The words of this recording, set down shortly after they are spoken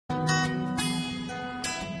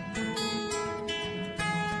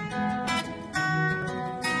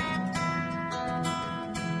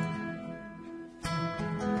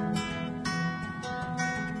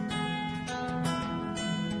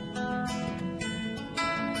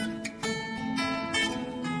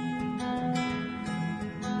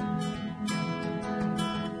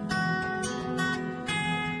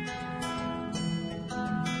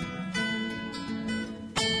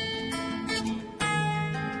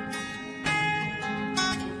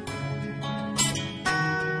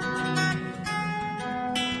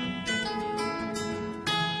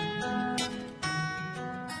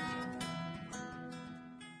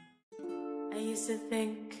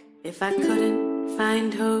think if I couldn't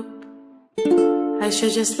find hope, I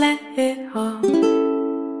should just let it all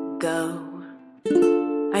go.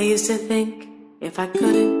 I used to think if I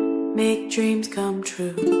couldn't make dreams come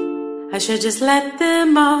true, I should just let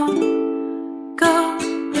them all go.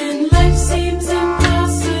 When life seems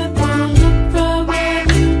impossible, look from a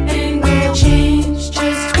new angle, change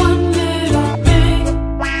just one little thing.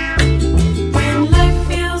 When life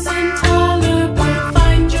feels intolerable,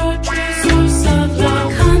 find your true source of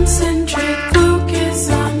love. Concentrate, focus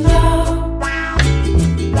on love.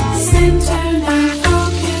 Center now,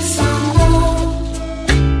 focus on love.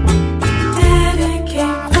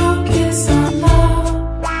 Dedicate, focus on love.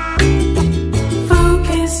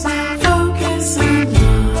 Focus now.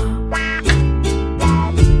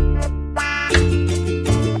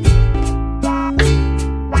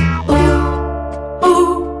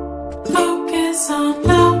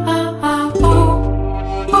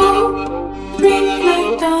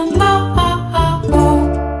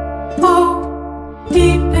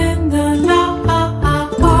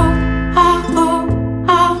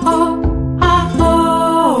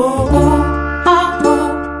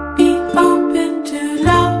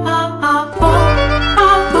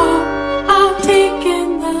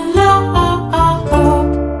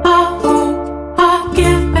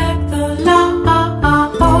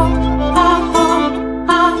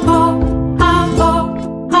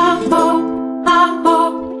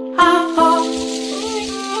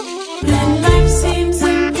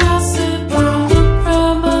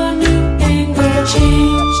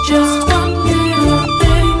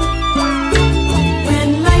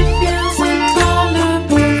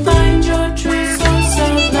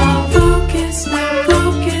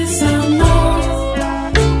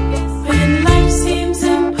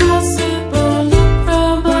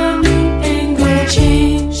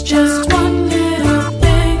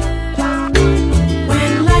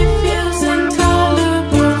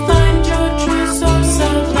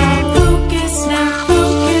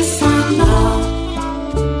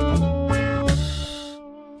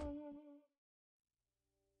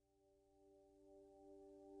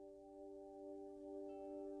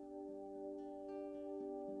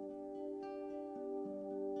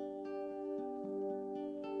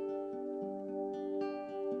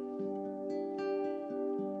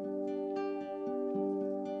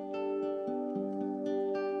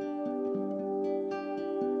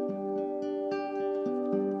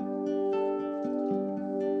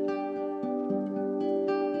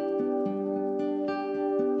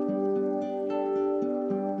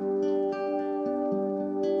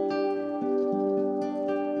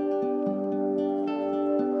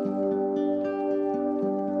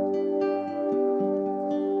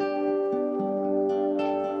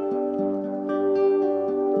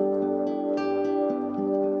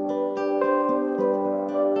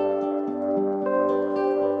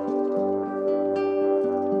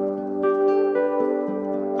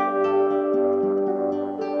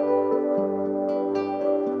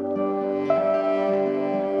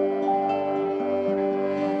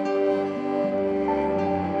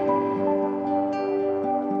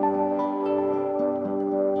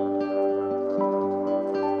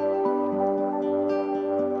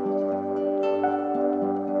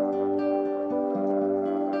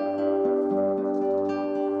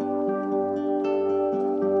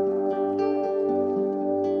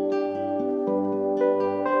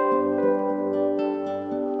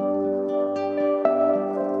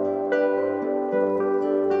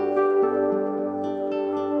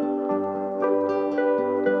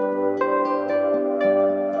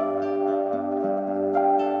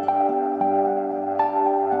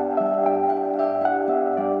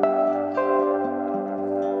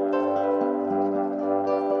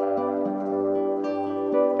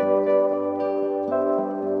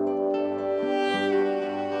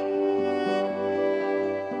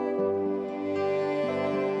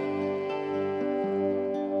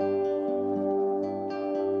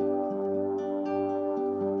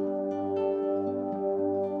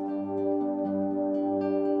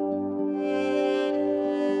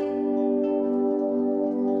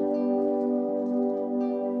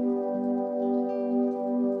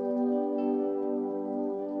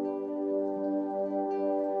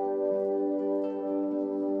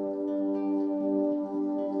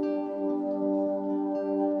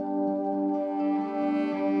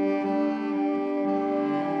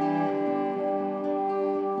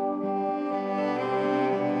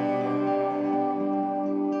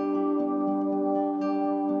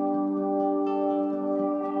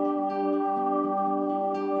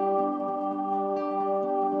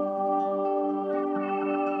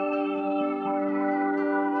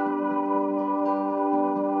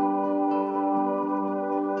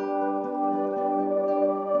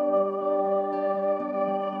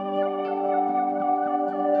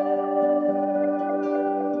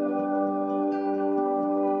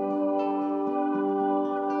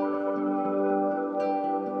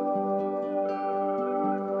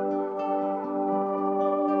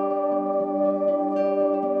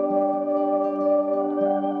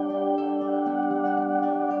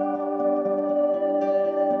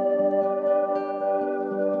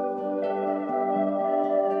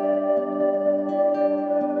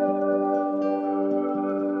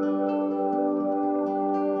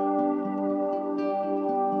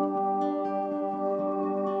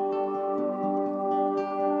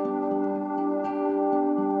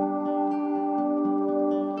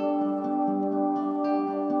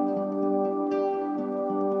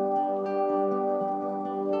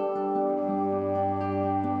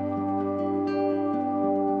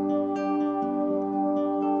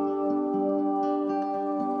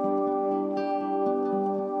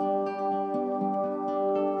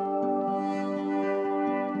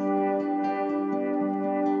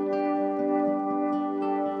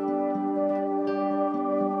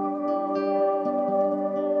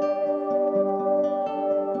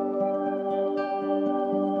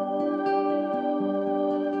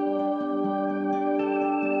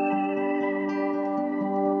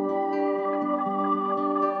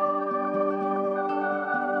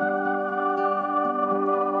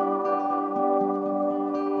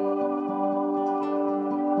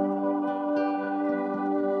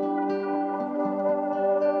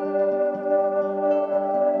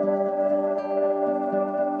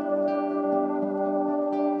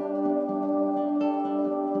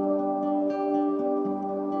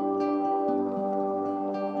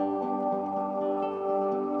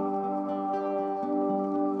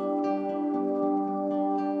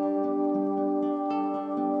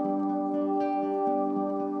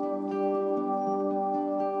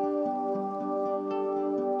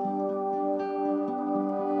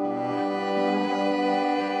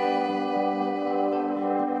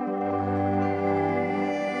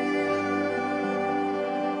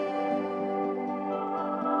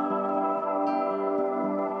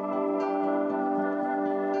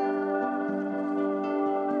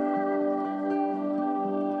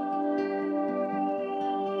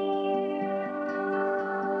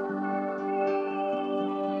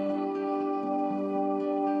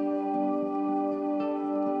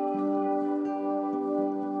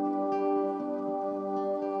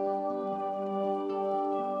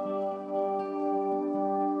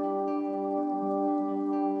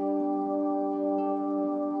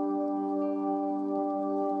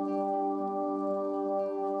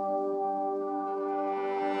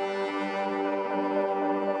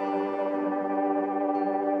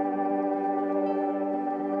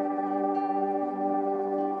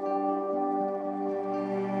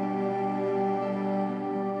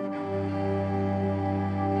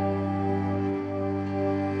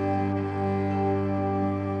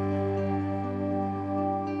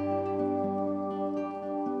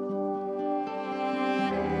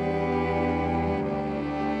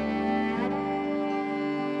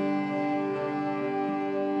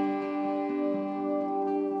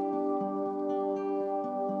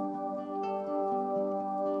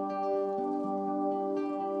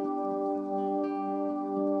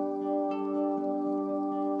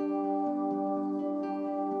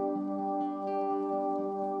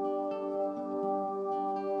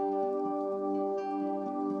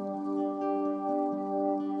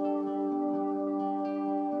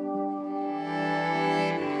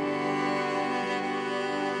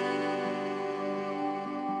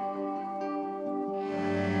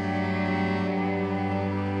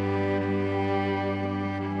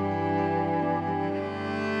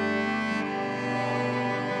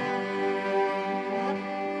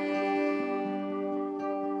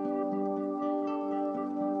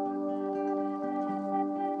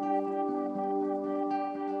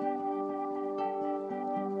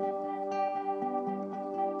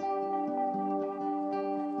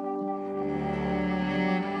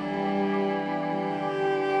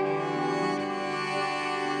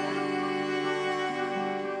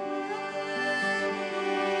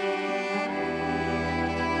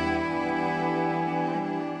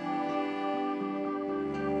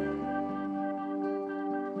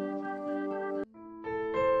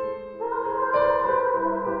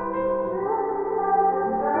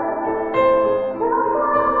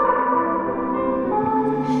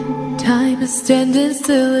 Time is standing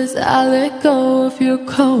still as I let go of your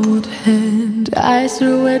cold hand. Eyes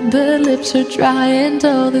are wet but lips are dry, and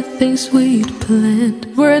all the things we'd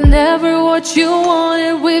planned were never what you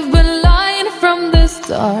wanted. We've been lying from the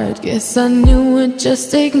start. Guess I knew it,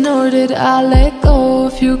 just ignored it. I let go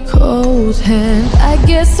of your cold hand. I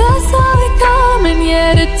guess I saw it coming,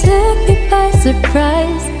 yet it took me by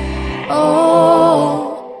surprise.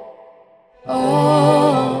 Oh,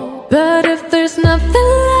 oh. But if there's nothing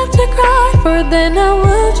left to cry for, then I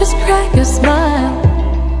will just crack a smile.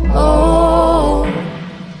 Oh,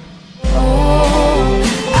 oh.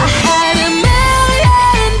 I had a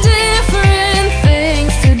million different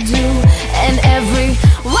things to do, and every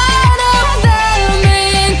one of them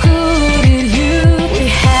included you. We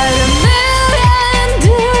had a million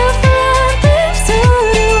different things to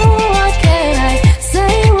do. What can I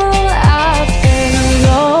say? Well, I've been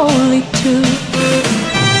lonely too.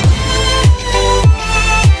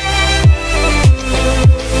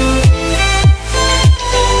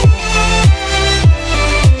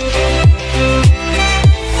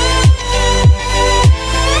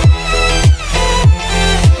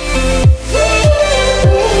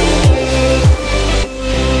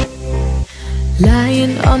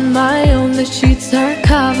 Lying on my own, the sheets are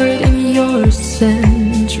covered in your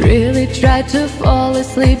scent. Really tried to fall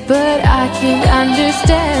asleep, but I can't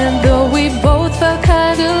understand. Though we both felt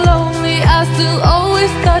kinda lonely, I still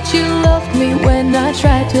always thought you loved me. When I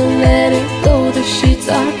tried to let it go, the sheets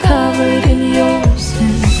are covered in your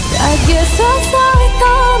scent. I guess I saw it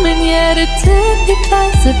coming, yet it took me by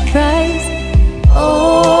surprise.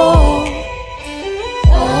 Oh,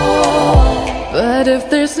 oh. But if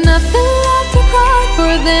there's nothing left to cry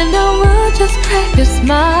for, then I will just crack a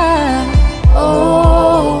smile.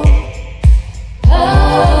 Oh, oh.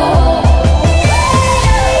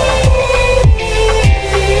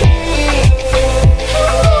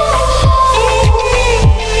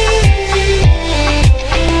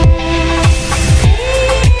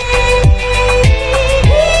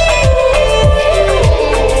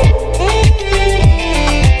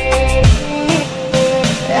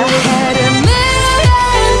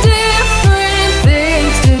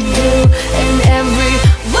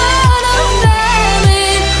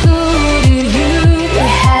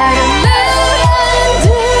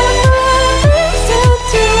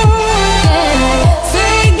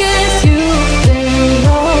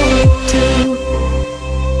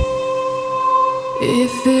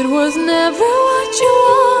 If it was never what you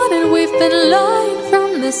wanted, we've been lying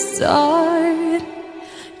from the start.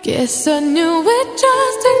 Guess I knew it,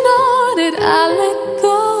 just ignored it. I let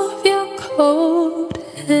go of your cold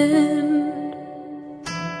hand.